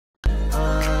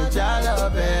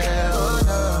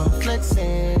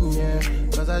flexing, yeah.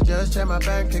 Cause I just checked my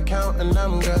bank account and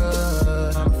I'm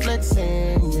good. I'm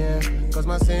flexing, yeah. Cause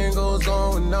my singles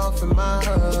going off in my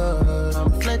hood.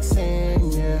 I'm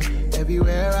flexing, yeah.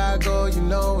 Everywhere I go, you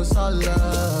know it's all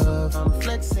love. I'm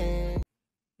flexing.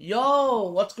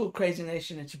 Yo, what's good, Crazy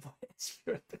Nation? It's your boy,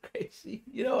 Spirit the Crazy.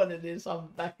 You know what it is? I'm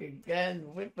back again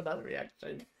with another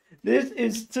reaction. This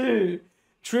is to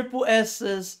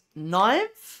tripleS's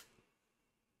 9th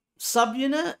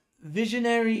subunit,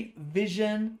 Visionary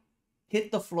Vision.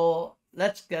 Hit the floor.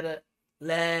 Let's get it.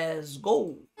 Let's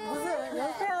go.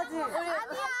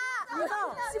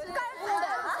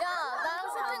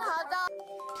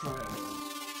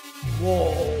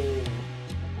 Whoa.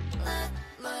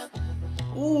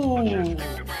 Ooh.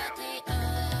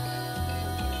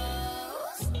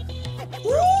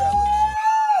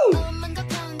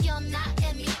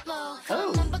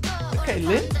 Oh. Okay,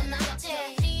 Lynn.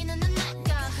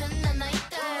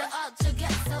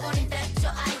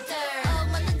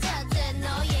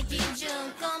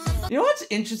 You know what's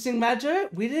interesting, Majo?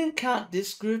 We didn't count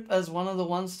this group as one of the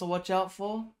ones to watch out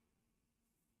for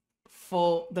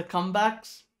the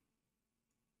comebacks.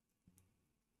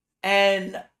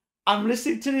 And I'm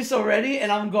listening to this already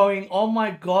and I'm going, oh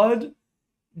my god,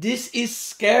 this is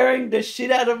scaring the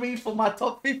shit out of me for my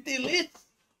top 50 list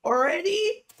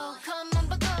already.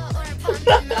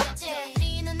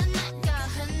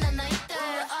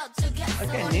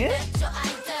 Okay, Nia.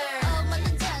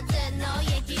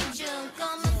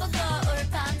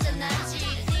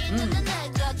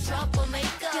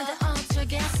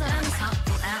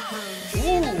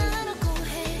 Ooh.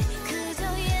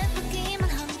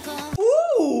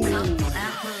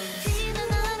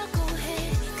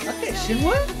 Okay,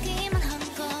 Shinwon?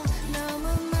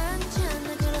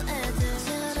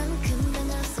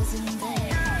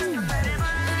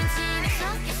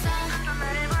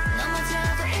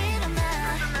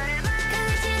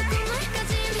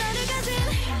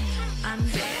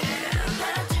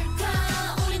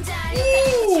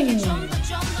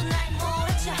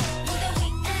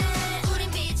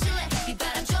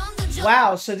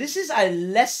 Wow, so this is a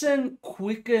less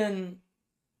quicker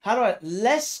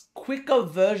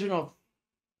version of,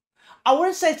 I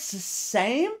wouldn't say it's the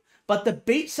same, but the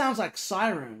beat sounds like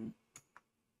Siren.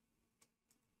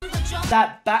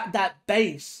 That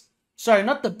bass. Sorry,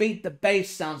 not the beat, the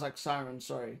bass sounds like Siren,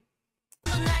 sorry.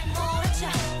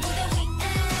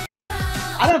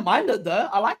 I don't mind it though,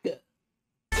 I like it.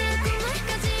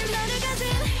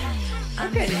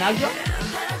 Okay, Naga.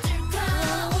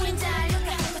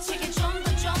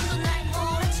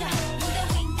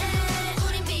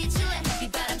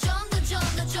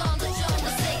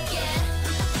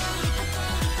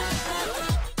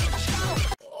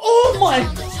 Oh my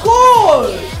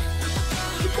god!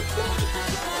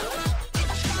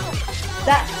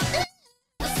 That.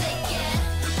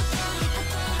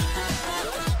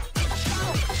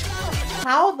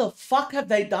 How the fuck have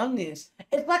they done this?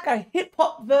 It's like a hip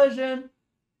hop version.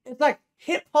 It's like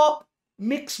hip hop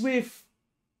mixed with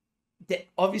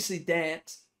obviously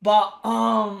dance, but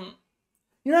you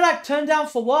know, like Turn Down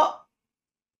for What?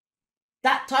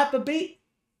 That type of beat.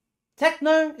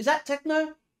 Techno? Is that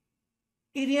techno?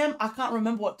 EDM? I can't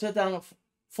remember what Turn Down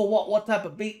for what type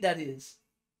of beat that is.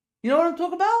 You know what I'm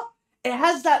talking about? It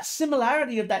has that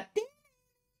similarity of that.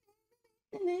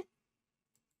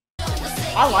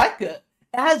 I like it.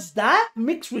 It has that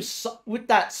mixed with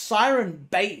that Siren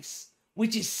bass,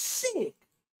 which is sick.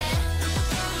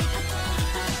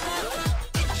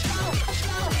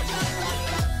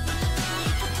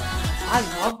 I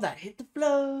love that. Hit the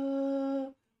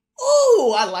floor.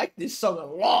 Ooh, I like this song a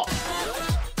lot.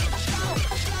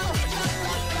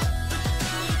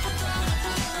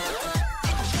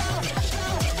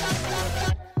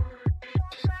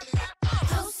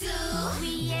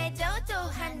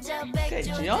 Okay,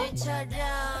 Jiyeon.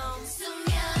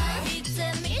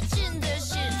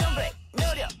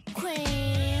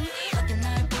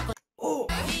 Oh,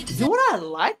 you know what I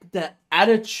like? The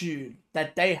attitude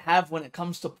that they have when it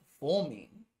comes to performing.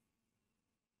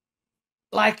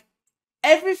 Like,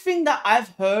 everything that I've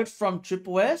heard from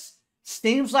tripleS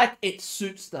seems like it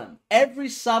suits them. Every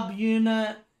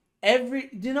subunit, do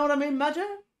you know what I mean, Majo?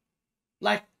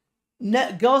 Like,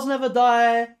 Girls Never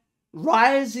Die,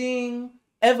 Rising,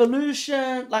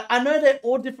 Evolution. Like, I know they're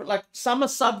all different. Like, some are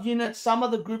subunits, some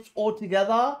are the groups all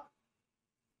together.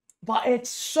 But it's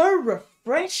so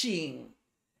refreshing.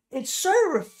 It's so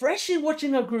refreshing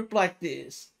watching a group like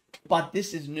this. But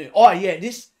this is new. Oh, yeah,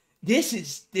 this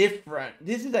is different.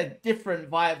 This is a different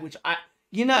vibe, which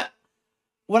you know,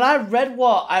 when I read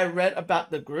what I read about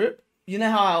the group, you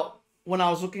know how when I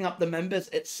was looking up the members,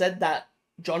 it said that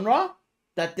genre?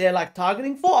 that they're like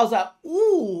targeting for. I was like,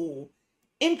 ooh,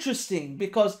 interesting,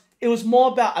 because it was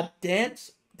more about a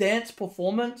dance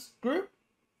performance group,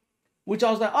 which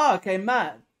I was like, oh, okay,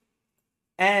 mad.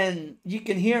 And you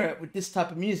can hear it with this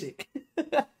type of music.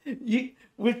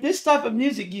 With this type of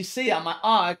music, you see, I'm like,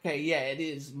 oh, okay, yeah, it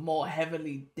is more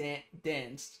heavily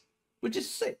danced, which is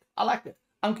sick. I like it.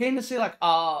 I'm keen to see like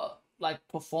a live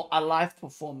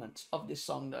performance of this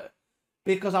song though,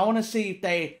 because I want to see if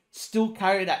they still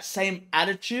carry that same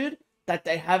attitude that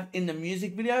they have in the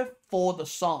music video for the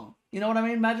song. You know what I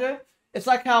mean, Majo? It's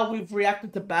like how we've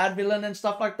reacted to Bad Villain and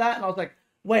stuff like that, and I was like,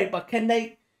 wait, but can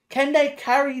they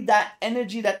carry that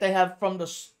energy that they have from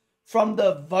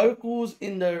the vocals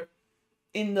in the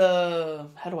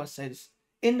how do I say this,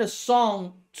 in the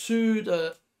song to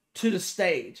the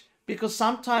stage? Because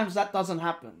sometimes that doesn't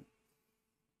happen.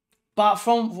 But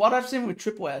from what I've seen with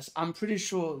tripleS, I'm pretty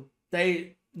sure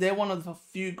they're one of the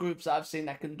few groups I've seen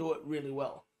that can do it really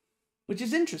well, which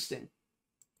is interesting.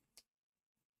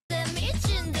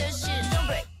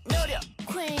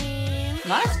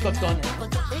 Nice cut on it.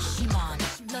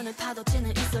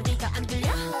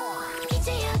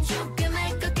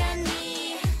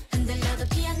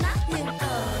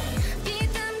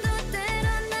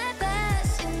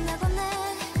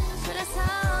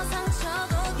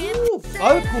 Ooh,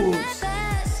 vocals.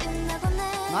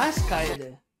 Nice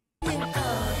kaede.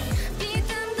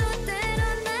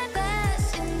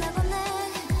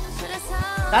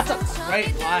 That's a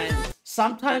great line.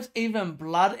 Sometimes even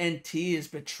blood and tears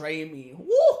betray me. Woo!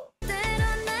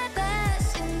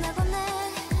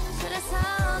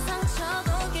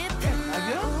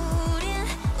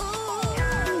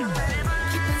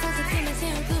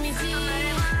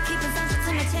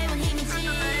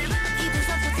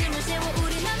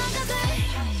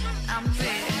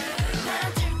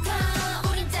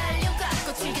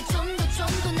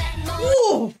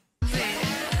 Ooh!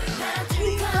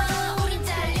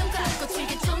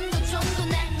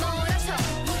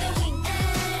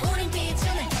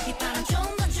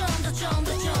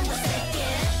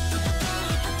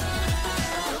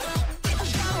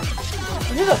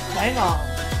 This is a banger.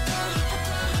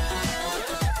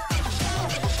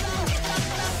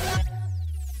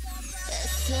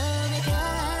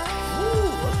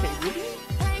 Ooh, okay, really?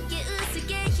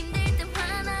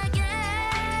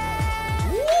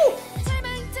 Ooh!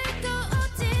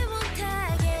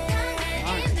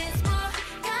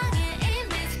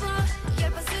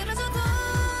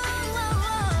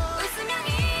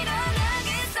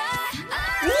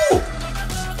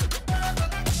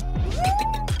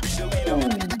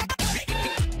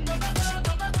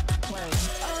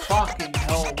 Fucking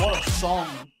hell, what a song.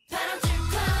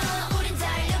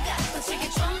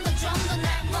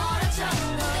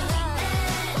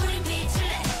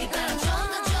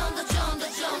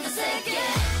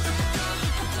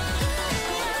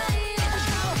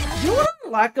 You know what I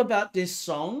like about this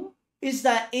song is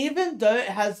that even though it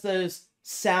has those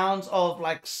sounds of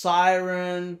like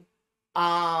siren,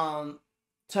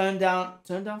 turn down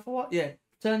for what? Yeah,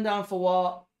 turn down for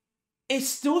what? It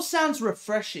still sounds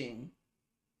refreshing.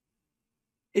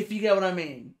 If you get what I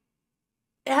mean.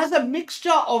 It has a mixture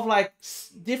of like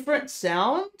different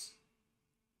sounds,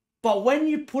 but when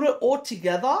you put it all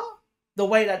together, the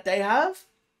way that they have,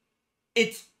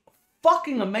 it's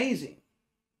fucking amazing.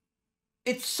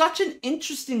 It's such an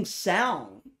interesting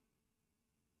sound.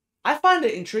 I find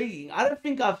it intriguing. I don't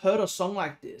think I've heard a song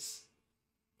like this.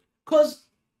 Because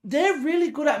they're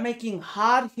really good at making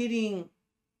hard-hitting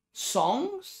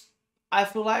songs. I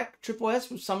feel like tripleS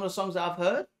with some of the songs that I've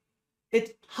heard.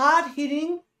 It's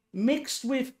hard-hitting, mixed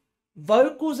with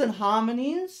vocals and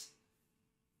harmonies.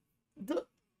 The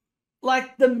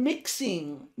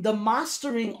mixing, the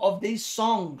mastering of these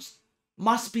songs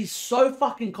must be so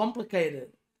fucking complicated.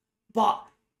 But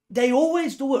they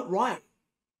always do it right.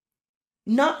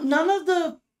 None of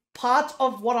the parts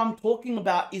of what I'm talking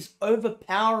about is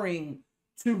overpowering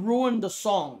to ruin the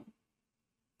song.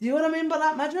 Do you know what I mean by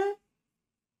that, Majo?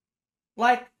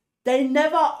 Like, they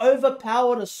never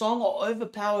overpower the song or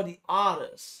overpower the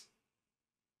artist.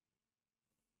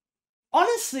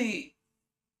 Honestly,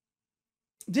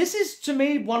 this is, to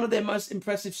me, one of their most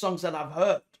impressive songs that I've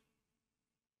heard.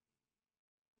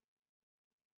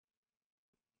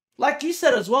 Like you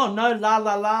said as well, no la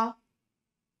la la.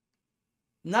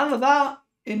 None of that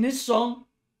in this song.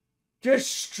 Just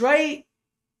straight,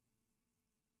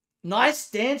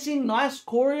 nice dancing, nice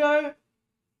choreo,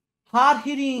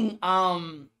 hard-hitting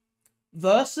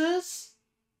verses,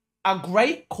 a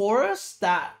great chorus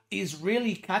that is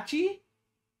really catchy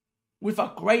with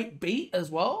a great beat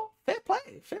as well. Fair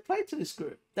play to this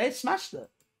group. They smashed it.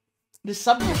 This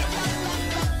subject.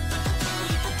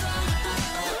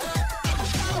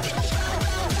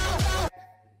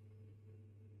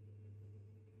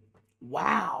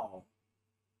 wow,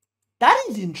 that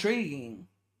is intriguing.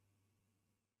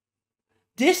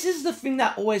 This is the thing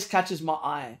that always catches my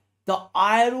eye. The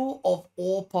idol of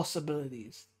all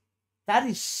possibilities. That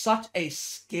is such a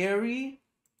scary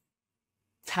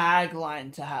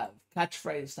tagline to have,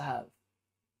 catchphrase to have.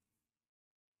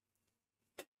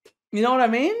 You know what I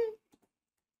mean?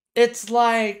 It's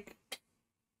like,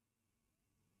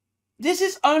 this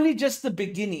is only just the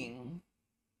beginning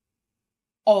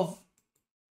of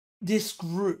this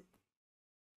group.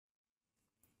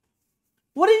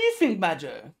 What do you think,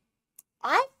 Majo?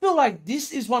 I feel like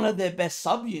this is one of their best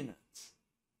subunits.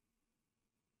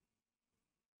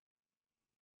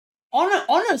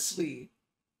 Honestly,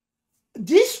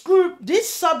 this group, this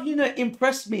subunit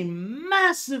impressed me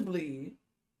massively.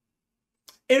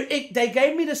 They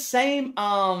gave me the same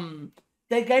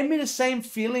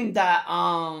feeling that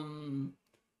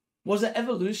was it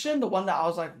Evolution, the one that I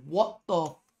was like, what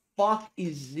the fuck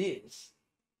is this?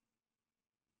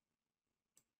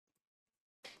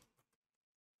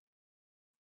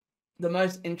 The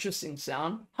most interesting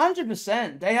sound,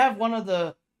 100%. They have one of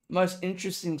the most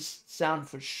interesting sound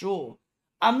for sure.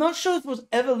 I'm not sure if it was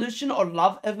Evolution or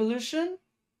Love Evolution.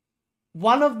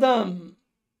 One of them,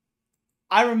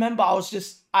 I remember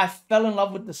I fell in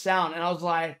love with the sound, and I was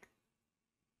like,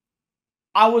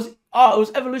 it was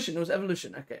Evolution. It was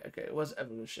Evolution. Okay, it was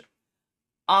Evolution.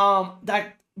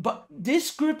 But this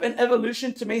group and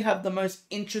Evolution to me have the most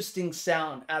interesting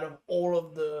sound out of all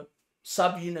of the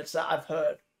subunits that I've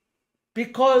heard,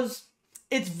 because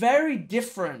it's very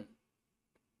different.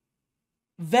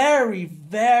 Very,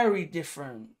 very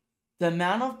different. The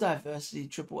amount of diversity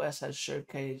tripleS has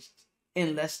showcased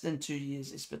in less than 2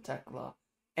 years is spectacular,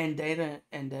 and they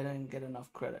don't get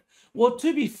enough credit. Well,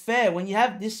 to be fair, when you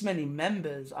have this many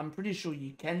members, I'm pretty sure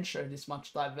you can show this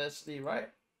much diversity, right?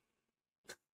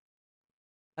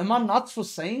 Am I nuts for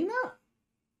saying that?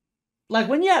 Like,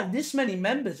 when you have this many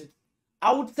members,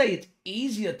 I would say it's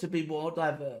easier to be more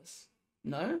diverse.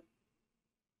 No?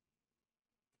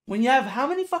 When you have, how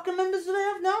many fucking members do they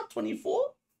have now?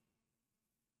 24?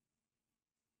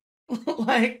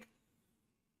 Like,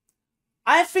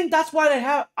 I think that's why they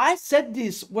have, I said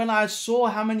this when I saw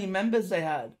how many members they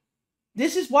had.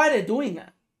 This is why they're doing it.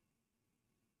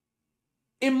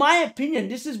 In my opinion,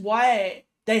 this is why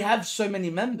they have so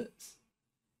many members.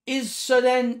 Is so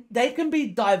then they can be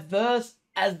diverse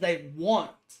as they want.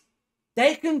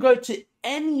 They can go to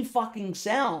any fucking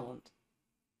sound.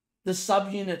 The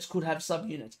subunits could have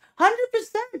subunits. 100%.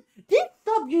 This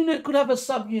subunit could have a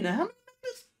subunit. How many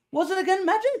members was it again?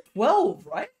 Imagine 12,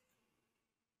 right?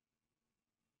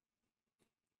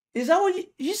 Is that what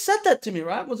you said that to me,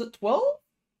 right? Was it 12?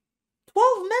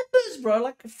 12 members, bro.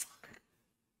 Like, fuck.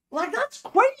 Like, that's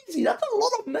crazy. That's a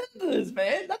lot of members,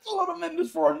 man. That's a lot of members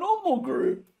for a normal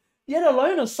group. Yet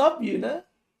alone a subunit.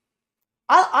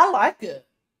 I like it.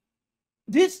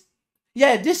 This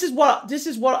is what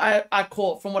I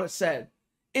caught from what it said.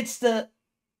 It said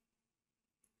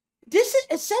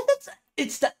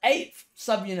it's the 8th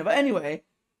subunit, but anyway.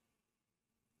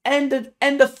 And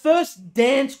the first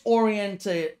dance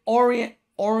orientated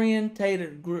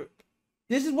group.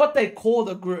 This is what they call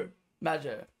the group,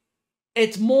 Majo.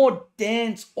 It's more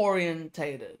dance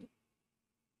orientated.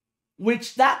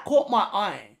 Which that caught my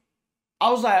eye. I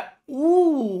was like,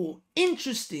 ooh,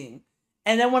 interesting.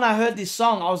 And then when I heard this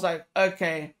song, I was like,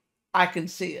 okay, I can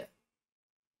see it.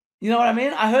 You know what I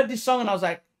mean? I heard this song and I was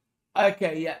like,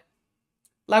 okay, yeah.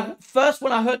 Like, the first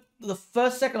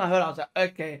second I heard, I was like,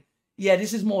 okay, yeah,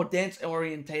 this is more dance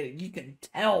orientated. You can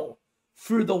tell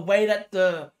through the way that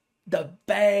the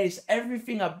bass,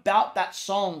 everything about that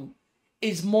song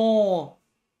is more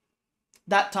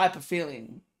that type of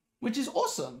feeling, which is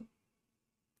awesome.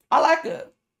 I like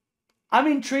it. I'm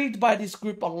intrigued by this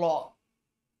group a lot.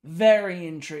 Very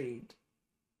intrigued.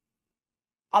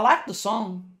 I like the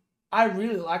song. I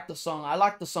really like the song. I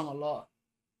like the song a lot.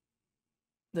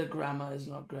 The grammar is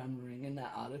not grammaring in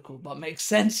that article, but makes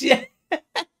sense, yeah.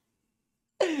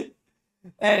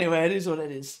 Anyway, it is what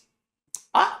it is.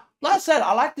 Like I said,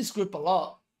 I like this group a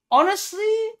lot.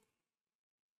 Honestly,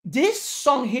 this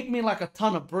song hit me like a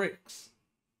ton of bricks.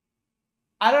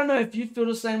 I don't know if you feel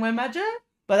the same way, Majo,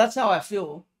 but that's how I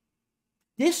feel.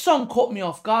 This song caught me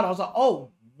off guard. I was like,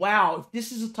 oh, wow, if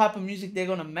this is the type of music they're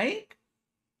going to make,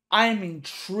 I am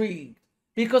intrigued.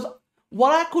 Because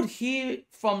what I could hear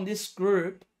from this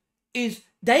group is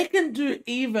they can do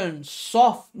even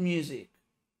soft music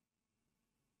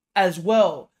as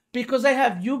well. Because they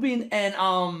have Yubin and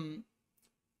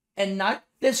Night.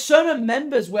 There's certain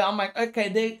members where I'm like,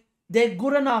 okay, they're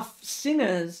good enough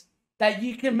singers that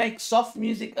you can make soft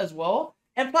music as well.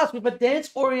 And plus, with a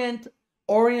dance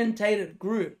orientated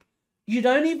group, You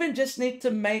don't even just need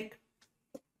to make,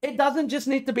 it doesn't just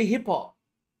need to be hip hop.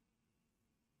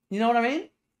 You know what I mean?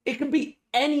 It can be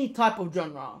any type of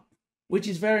genre, which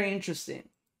is very interesting.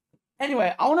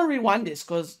 Anyway, I want to rewind this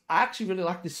because I actually really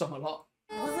like this song a lot.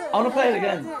 I want to play it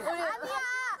again.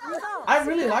 I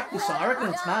really like this song. I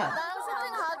reckon it's mad.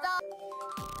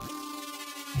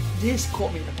 This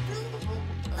caught me.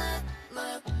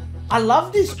 I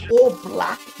love this all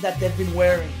black that they've been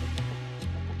wearing.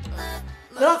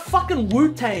 They're like fucking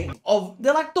Wu-Tang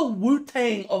they're like the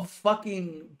Wu-Tang of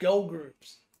fucking girl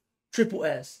groups.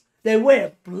 tripleS. They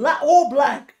wear black, all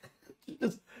black.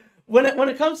 Just, when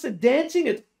it comes to dancing,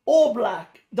 it's all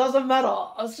black. Doesn't matter.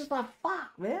 I was just like,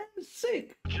 fuck, man, it's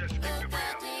sick.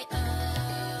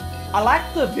 I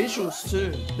like the visuals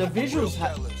too. The visuals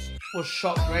was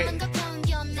shot great.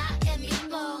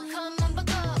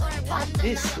 Like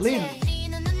this, Lin.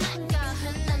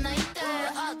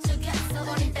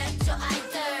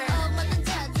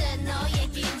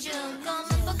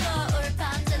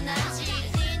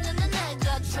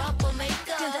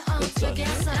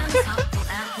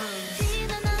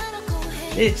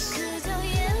 This.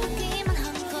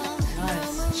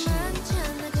 Nice.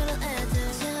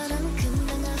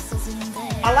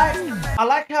 I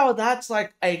like how that's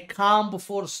like a calm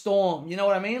before the storm. You know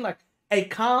what I mean? Like a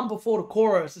calm before the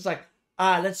chorus. It's like,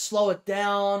 let's slow it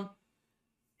down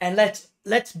and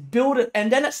let's build it,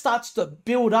 and then it starts to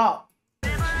build up.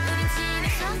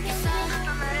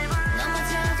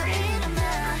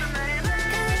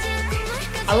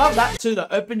 I love that too,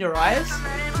 the open your eyes.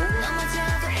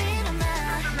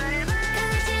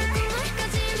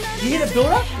 You hear the build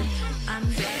up?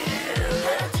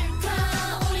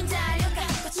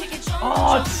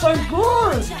 Oh, it's so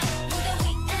good!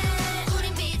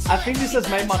 I think this has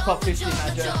made my top 50,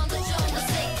 Majo.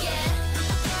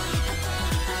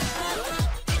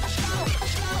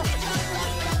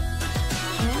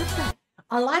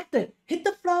 I like that. Hit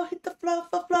the flow,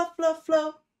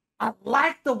 flow. I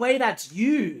like the way that's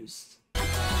used.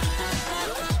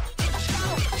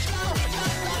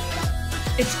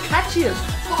 It's catchy as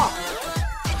fuck.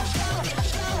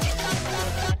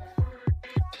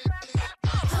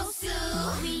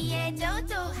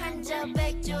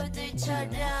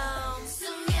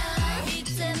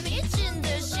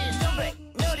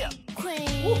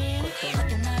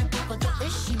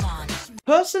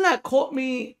 Person that caught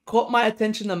my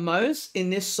attention the most in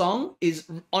this song is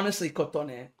honestly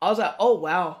Kotone. I was like, oh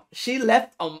wow, she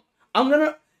left. I'm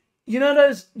gonna, you know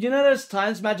those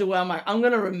times, Magic, where I'm like, I'm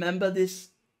gonna remember this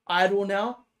idol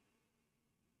now.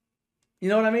 You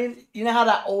know what I mean? You know how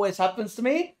that always happens to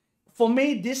me. For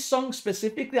me, this song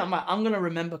specifically, I'm like, I'm gonna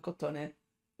remember Kotone.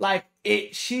 Like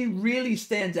she really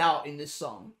stands out in this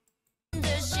song.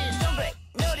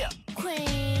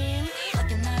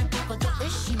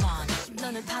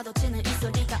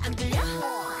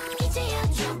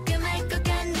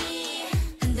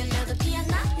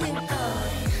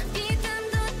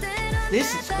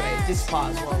 This is great, this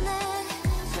part as well.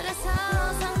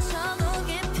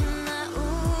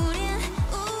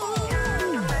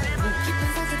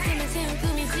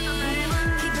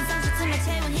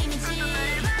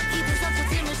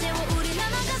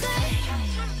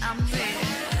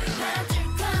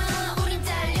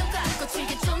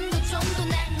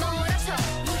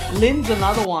 Lin's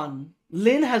another one.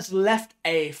 Lin has left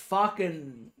a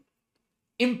fucking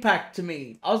impact to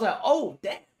me. I was like, oh,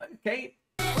 damn, okay.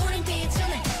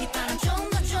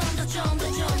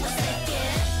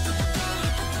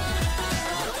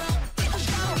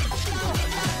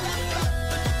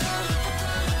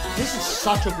 This is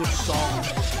such a good song.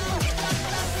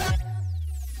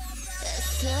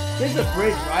 There's a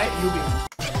bridge, right? Yubi.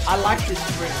 I like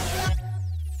this bridge.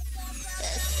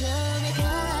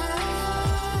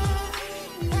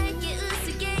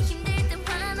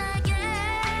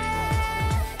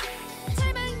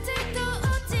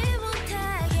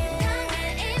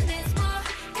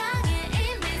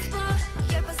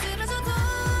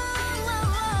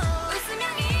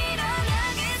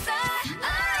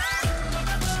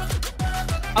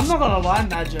 I'm not gonna lie,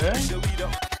 Majo.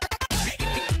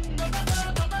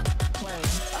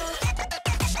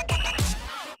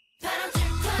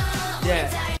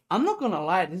 Yeah, I'm not gonna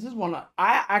lie. This is one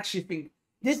I actually think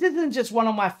this isn't just one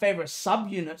of my favorite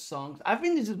subunit songs. I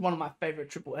think this is one of my favorite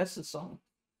tripleS songs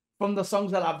from the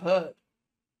songs that I've heard.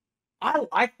 I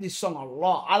like this song a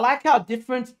lot. I like how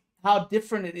different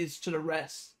it is to the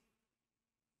rest.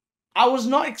 I was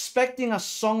not expecting a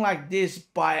song like this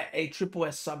by a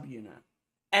tripleS subunit.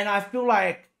 And I feel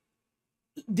like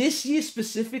this year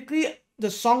specifically, the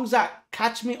songs that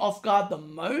catch me off guard the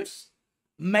most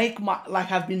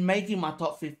have been making my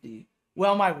top 50. where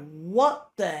I'm like,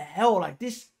 what the hell? Like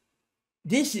this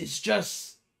is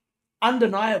just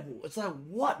undeniable. It's like,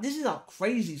 what? This is a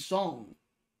crazy song.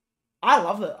 I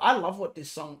love it. I love what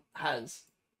this song has.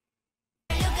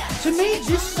 To me,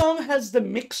 this song has the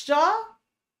mixture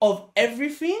of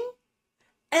everything,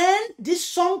 and this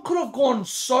song could have gone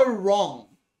so wrong,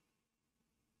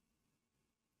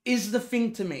 is the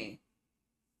thing to me.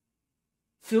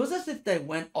 Feels as if they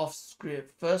went off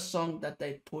script. First song that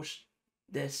they pushed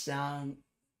their sound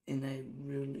in a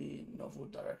really novel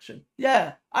direction.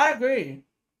 Yeah, I agree.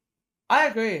 I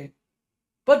agree.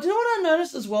 But do you know what I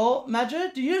noticed as well,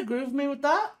 Madja? Do you agree with me with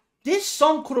that? This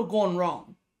song could have gone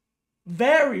wrong.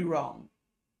 Very wrong.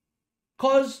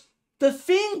 Because the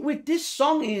thing with this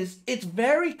song is it's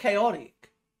very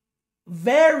chaotic.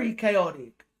 Very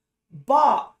chaotic.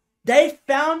 But they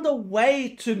found a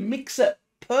way to mix it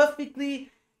perfectly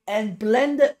and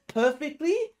blend it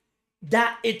perfectly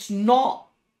that it's not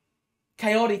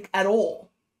chaotic at all.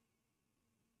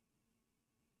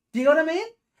 Do you know what I mean?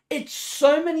 It's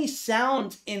so many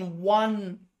sounds in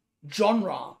one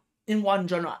genre, in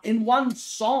one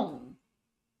song.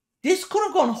 This could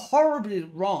have gone horribly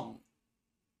wrong,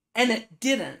 and it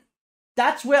didn't.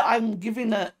 That's where I'm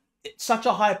giving it such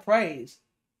a high praise.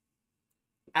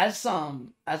 Add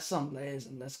some layers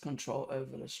and less control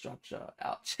over the structure.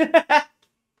 Ouch.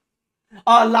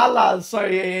 Oh, Lala.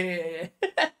 Sorry.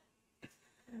 Yeah.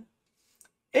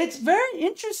 It's very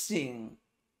interesting.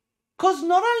 Because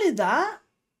not only that,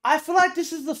 I feel like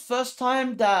this is the first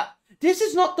time that... This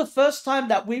is not the first time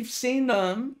that we've seen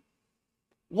them...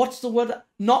 What's the word?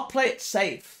 Not play it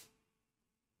safe.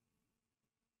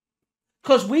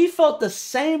 Because we felt the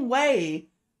same way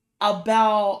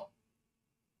about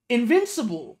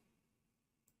Invincible.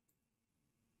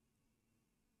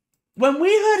 When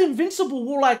we heard Invincible,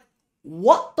 we were like,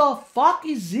 what the fuck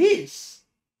is this?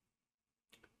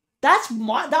 That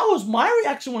was my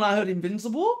reaction when I heard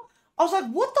Invincible. I was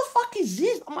like, what the fuck is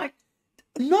this? I'm like,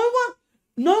 no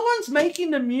one's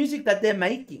making the music that they're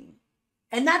making.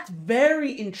 And that's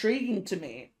very intriguing to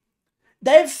me.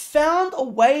 They've found a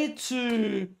way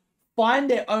to find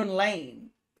their own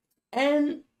lane.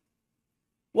 And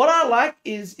what I like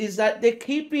is that they're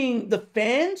keeping the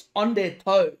fans on their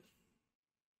toes.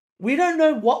 We don't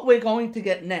know what we're going to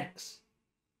get next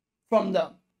from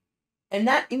them. And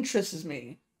that interests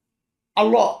me a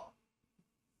lot.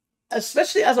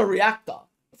 Especially as a reactor.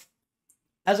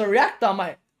 As a reactor, I'm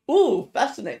like, ooh,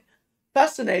 fascinating.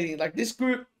 Like, this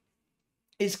group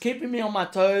is keeping me on my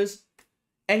toes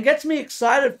and gets me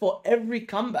excited for every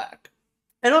comeback.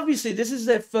 And obviously, this is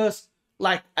their first,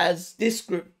 like, as this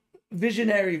group,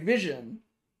 visionary vision.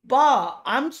 But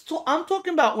I'm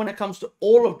talking about when it comes to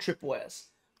all of tripleS.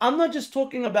 I'm not just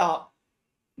talking about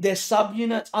their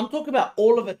subunits. I'm talking about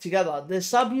all of it together. Their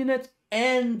subunits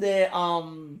and their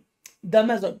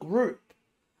them as a group.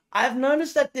 I've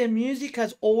noticed that their music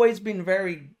has always been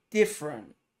very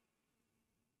different.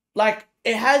 Like,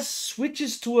 it has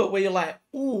switches to it where you're like,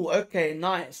 ooh, okay,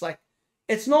 nice. Like,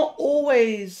 it's not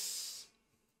always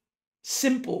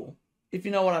simple, if you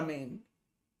know what I mean.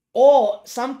 Or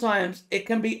sometimes it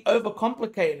can be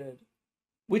overcomplicated,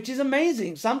 which is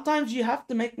amazing. Sometimes you have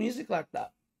to make music like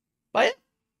that. But yeah,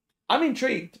 I'm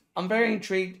intrigued. I'm very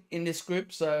intrigued in this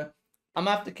group, so I'm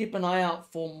going to have to keep an eye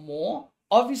out for more.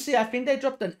 Obviously, I think they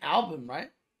dropped an album,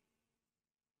 right?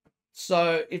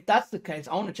 So if that's the case,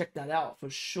 I want to check that out for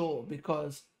sure,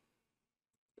 because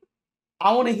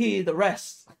I want to hear the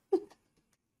rest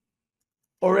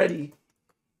already.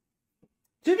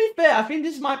 To be fair, I think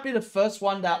this might be the first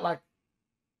one that, like,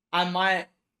 I might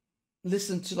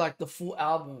listen to, like, the full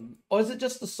album. Or is it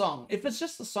just the song? If it's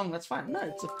just the song, that's fine. No,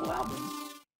 it's a full album.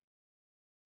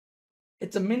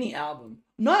 It's a mini album.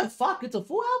 No, fuck, it's a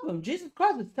full album. Jesus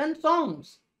Christ, it's 10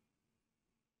 songs.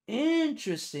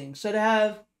 Interesting. So they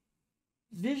have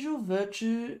Visual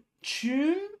Virtue,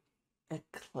 Tune,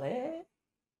 Eclair,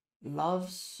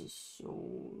 Love's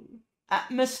Soul,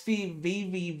 Atmosphere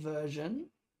VV version,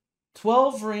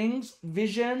 12 Rings,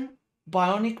 Vision,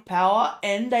 Bionic Power,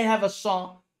 and they have a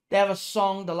song. They have a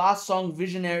song, the last song,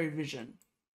 Visionary Vision.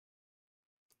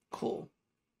 Cool.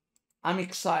 I'm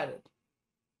excited.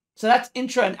 So that's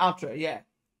intro and outro, yeah.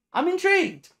 I'm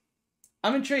intrigued.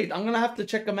 I'm going to have to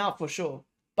check them out for sure.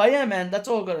 But yeah, man, that's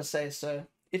all I got to say. So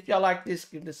if y'all like this,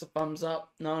 give this a thumbs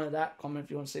up. Not only that, comment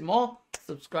if you want to see more.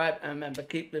 Subscribe. And remember,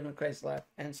 keep living a crazy life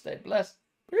and stay blessed.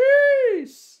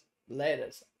 Peace.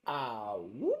 Laters.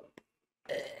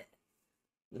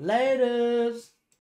 Laters.